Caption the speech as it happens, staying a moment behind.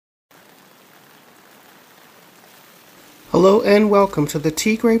Hello and welcome to the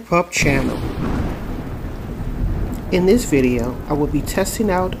Tigre.pup channel. In this video, I will be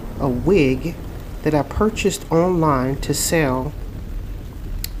testing out a wig that I purchased online to sell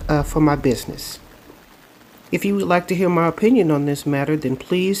for my business. If you would like to hear my opinion on this matter, then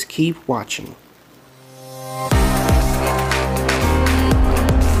please keep watching.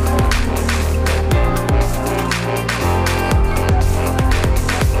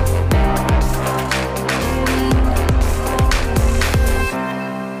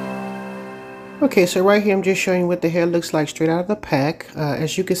 Okay, so right here I'm just showing you what the hair looks like straight out of the pack.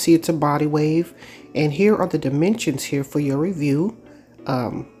 As you can see, it's a body wave, and here are the dimensions here for your review.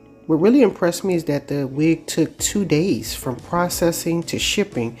 What really impressed me is that the wig took 2 days from processing to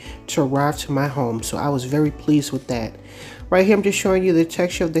shipping to arrive to my home, so I was very pleased with that. Right here I'm just showing you the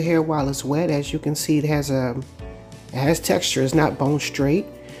texture of the hair while it's wet. As you can see, it has texture. It's not bone straight.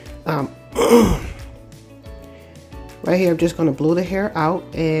 Right here, I'm just going to blow the hair out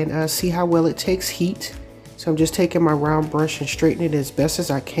and see how well it takes heat. So I'm just taking my round brush and straightening it as best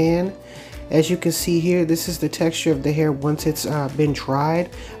as I can. As you can see here, this is the texture of the hair once it's been dried.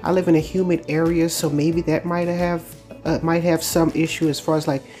 I live in a humid area, so maybe that might have some issue as far as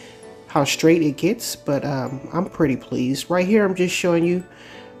like how straight it gets, but I'm pretty pleased. Right here, I'm just showing you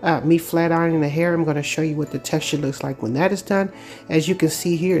me flat ironing the hair. I'm going to show you what the texture looks like when that is done. As you can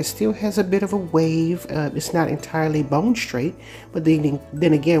see here, it still has a bit of a wave. It's not entirely bone straight, but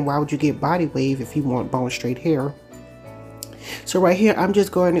then again, why would you get body wave if you want bone straight hair? So right here, I'm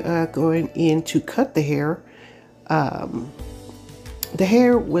just going in to cut the hair. The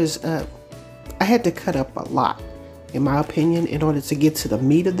hair was I had to cut up a lot, in my opinion, in order to get to the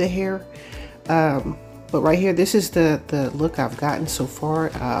meat of the hair. But right here, this is the look I've gotten so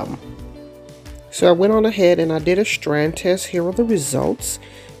far. So I went on ahead and I did a strand test. Here are the results.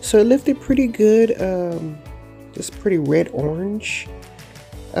 So it lifted pretty good. Just pretty red orange.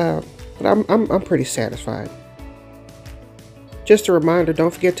 But I'm pretty satisfied. Just a reminder,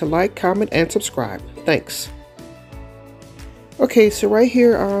 don't forget to like, comment, and subscribe. Thanks. Okay, so right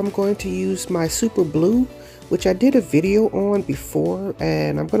here I'm going to use my super blue, which I did a video on before,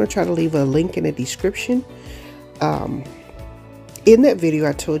 and I'm going to try to leave a link in the description. In that video,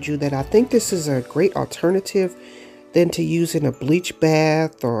 I told you that I think this is a great alternative than to using a bleach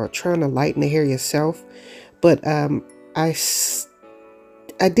bath or trying to lighten the hair yourself. But I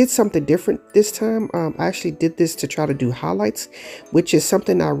did something different this time. I actually did this to try to do highlights, which is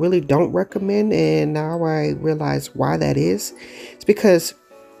something I really don't recommend, and now I realize why that is. It's because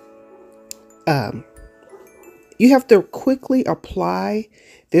you have to quickly apply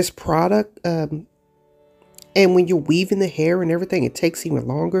this product, and when you're weaving the hair and everything, it takes even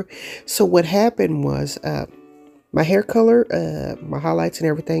longer. So what happened was my hair color, my highlights and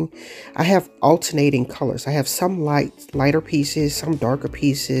everything, I have alternating colors. I have some lighter pieces, some darker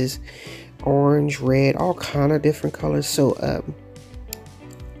pieces, orange, red, all kind of different colors. So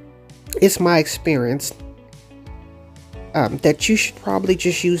it's my experience that you should probably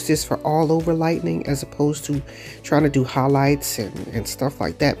just use this for all over lightening as opposed to trying to do highlights and stuff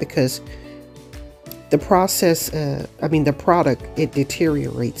like that, because the process, the product, it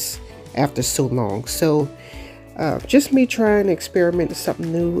deteriorates after so long. So just me trying to experiment with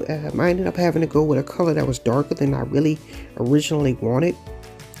something new. I ended up having to go with a color that was darker than I really originally wanted,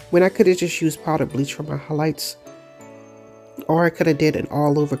 when I could have just used powder bleach for my highlights, or I could have did an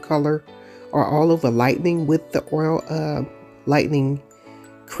all over color or all over lightening with the oil lightening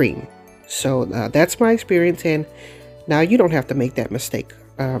cream. So that's my experience, and now you don't have to make that mistake.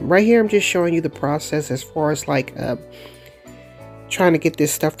 Right here I'm just showing you the process as far as like trying to get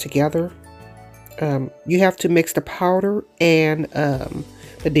this stuff together. You have to mix the powder and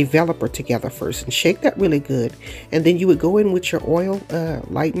the developer together first and shake that really good, and then you would go in with your oil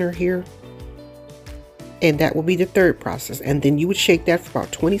lightener here, and that will be the third process, and then you would shake that for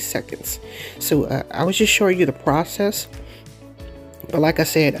about 20 seconds. So I was just showing you the process, but like I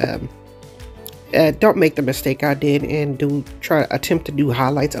said, don't make the mistake I did and try to attempt to do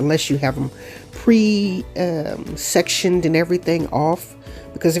highlights unless you have them sectioned and everything off,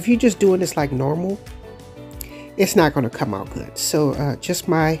 because if you're just doing this like normal, it's not going to come out good. So just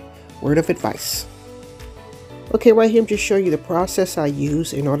my word of advice. Okay, right here I'm just showing you the process I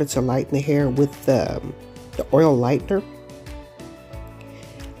use in order to lighten the hair with the oil lightener.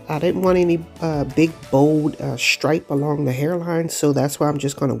 I didn't want any big bold stripe along the hairline, so that's why I'm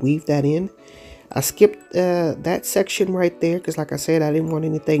just going to weave that in. I skipped that section right there because, like I said, I didn't want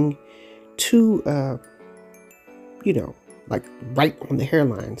anything too, like right on the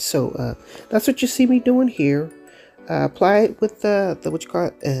hairline. So that's what you see me doing here. Apply it with the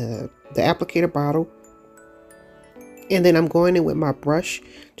applicator bottle. And then I'm going in with my brush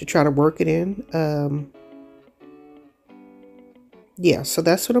to try to work it in. Yeah, so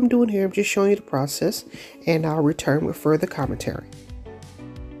that's what I'm doing here. I'm just showing you the process, and I'll return with further commentary.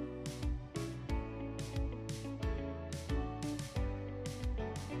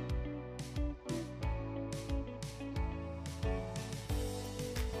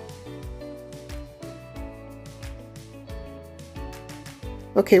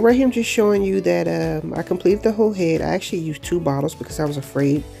 Okay, right here I'm just showing you that I completed the whole head. I actually used 2 bottles because I was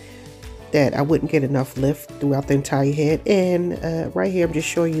afraid that I wouldn't get enough lift throughout the entire head. And right here I'm just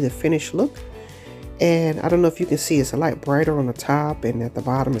showing you the finished look. And I don't know if you can see, it's a light brighter on the top, and at the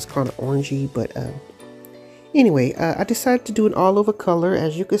bottom it's kind of orangey. But anyway, I decided to do an all over color.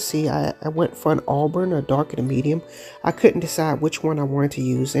 As you can see, I went for an auburn, or darker to medium. I couldn't decide which one I wanted to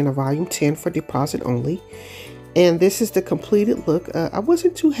use, and a volume 10 for deposit only. And this is the completed look. I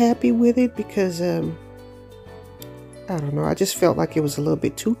wasn't too happy with it because, I don't know, I just felt like it was a little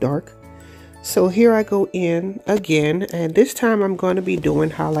bit too dark. So here I go in again, and this time I'm going to be doing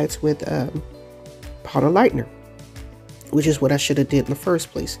highlights with powder lightener, which is what I should have did in the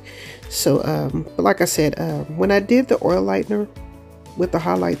first place. So, but like I said, when I did the oil lightener with the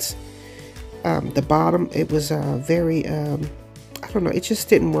highlights, the bottom, it was very, I don't know, it just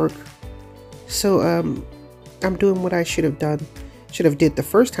didn't work. So, I'm doing what I should have did the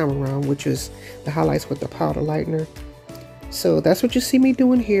first time around, which was the highlights with the powder lightener. So that's what you see me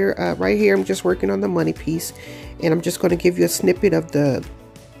doing here. Right here, I'm just working on the money piece, and I'm just going to give you a snippet of the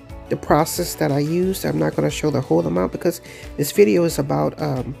process that I used. I'm not going to show the whole amount because this video is about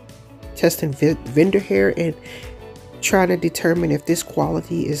testing vendor hair and trying to determine if this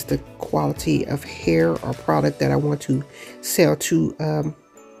quality is the quality of hair or product that I want to sell to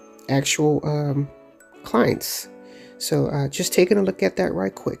actual clients. So just taking a look at that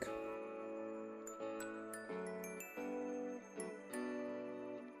right quick.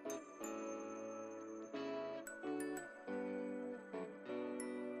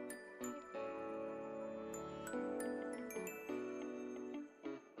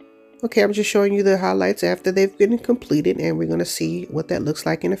 Okay, I'm just showing you the highlights after they've been completed, and we're going to see what that looks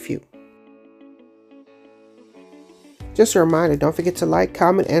like in a few. Just a reminder, don't forget to like,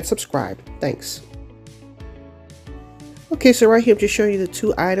 comment, and subscribe. Thanks. Okay, so right here I'm just showing you the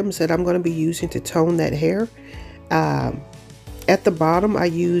 2 items that I'm going to be using to tone that hair. At the bottom I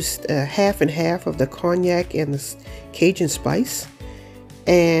used half and half of the cognac and the Cajun spice.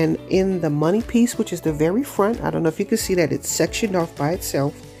 And in the money piece, which is the very front, I don't know if you can see that it's sectioned off by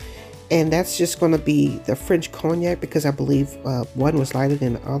itself. And that's just going to be the French cognac because I believe one was lighter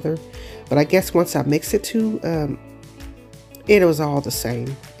than the other. But I guess once I mixed the 2, it was all the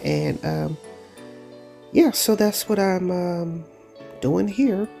same. And yeah, so that's what I'm doing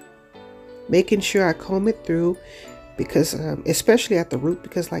here. Making sure I comb it through because especially at the root,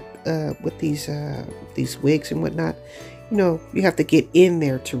 because like with these wigs and whatnot, you know, you have to get in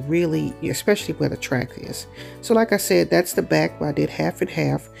there to really, especially where the track is. So like I said, that's the back where I did half and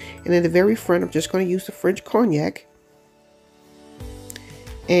half. And in the very front, I'm just going to use the French cognac.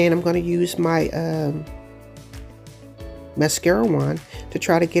 And I'm going to use my mascara wand to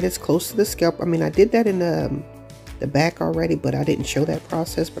try to get as close to the scalp. I mean, I did that in the back already, but I didn't show that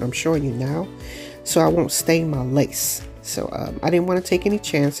process, but I'm showing you now. So I won't stain my lace. So I didn't want to take any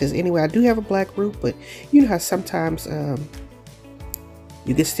chances. Anyway, I do have a black root, but you know how sometimes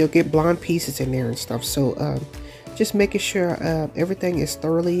you can still get blonde pieces in there and stuff. So just making sure everything is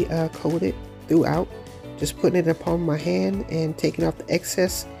thoroughly coated throughout. Just putting it upon my hand and taking off the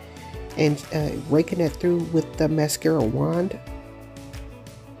excess and raking that through with the mascara wand.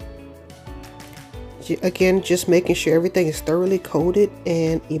 Again, just making sure everything is thoroughly coated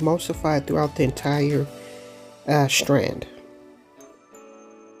and emulsified throughout the entire strand.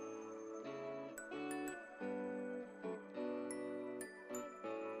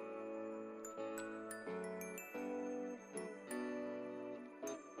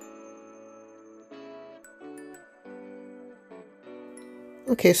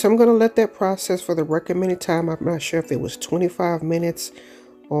 Okay, so I'm going to let that process for the recommended time. I'm not sure if it was 25 minutes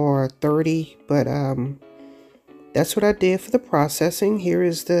or 30, but that's what I did for the processing. Here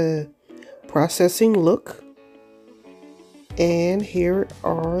is the processing look, and here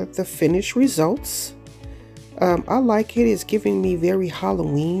are the finished results. I like it. It's giving me very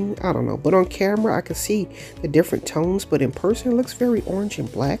Halloween. I don't know, but on camera I can see the different tones, but in person it looks very orange and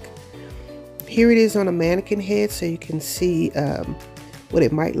black. Here it is on a mannequin head, so you can see what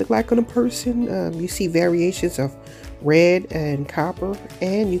it might look like on a person. You see variations of red and copper,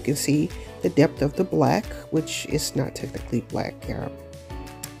 and you can see the depth of the black, which is not technically black.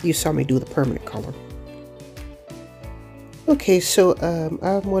 You saw me do the permanent color. Okay, so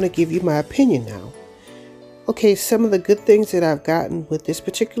I want to give you my opinion now. Okay, some of the good things that I've gotten with this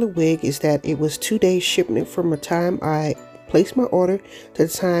particular wig is that it was 2 days shipment from the time I placed my order to the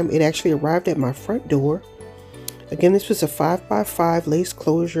time it actually arrived at my front door. Again, this was a 5x5 lace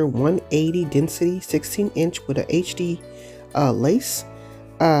closure, 180 density, 16-inch with a HD lace.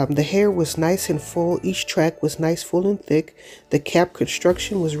 The hair was nice and full. Each track was nice, full and thick. The cap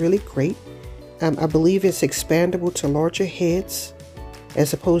construction was really great. I believe it's expandable to larger heads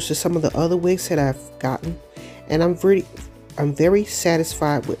as opposed to some of the other wigs that I've gotten. And I'm very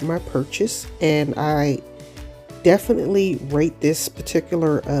satisfied with my purchase, and I definitely rate this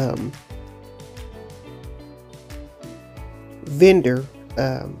particular vendor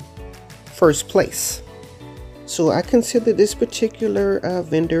first place. So I consider this particular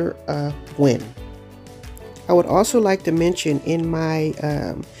vendor a win. I would also like to mention in my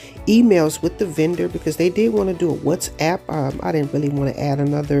emails with the vendor, because they did want to do a WhatsApp. I didn't really want to add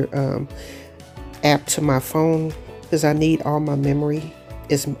another app to my phone because I need all my memory,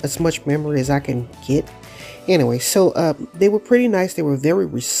 as much memory as I can get. Anyway, so they were pretty nice. They were very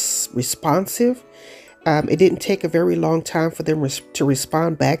responsive. It didn't take a very long time for them to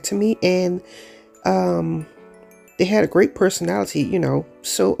respond back to me, and they had a great personality, you know.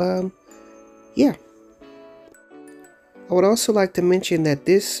 So yeah. I would also like to mention that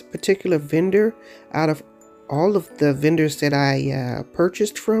this particular vendor, out of all of the vendors that I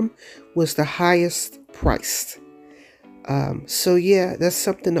purchased from, was the highest priced. So yeah, that's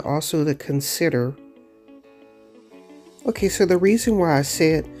something also to consider. Okay, so the reason why I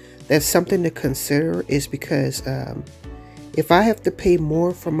said that's something to consider is because if I have to pay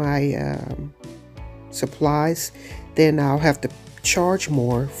more for my supplies, then I'll have to charge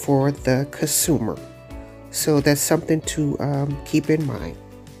more for the consumer. So that's something to keep in mind.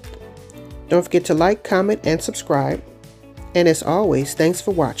 Don't forget to like, comment, and subscribe. And as always, thanks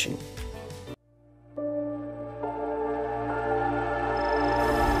for watching.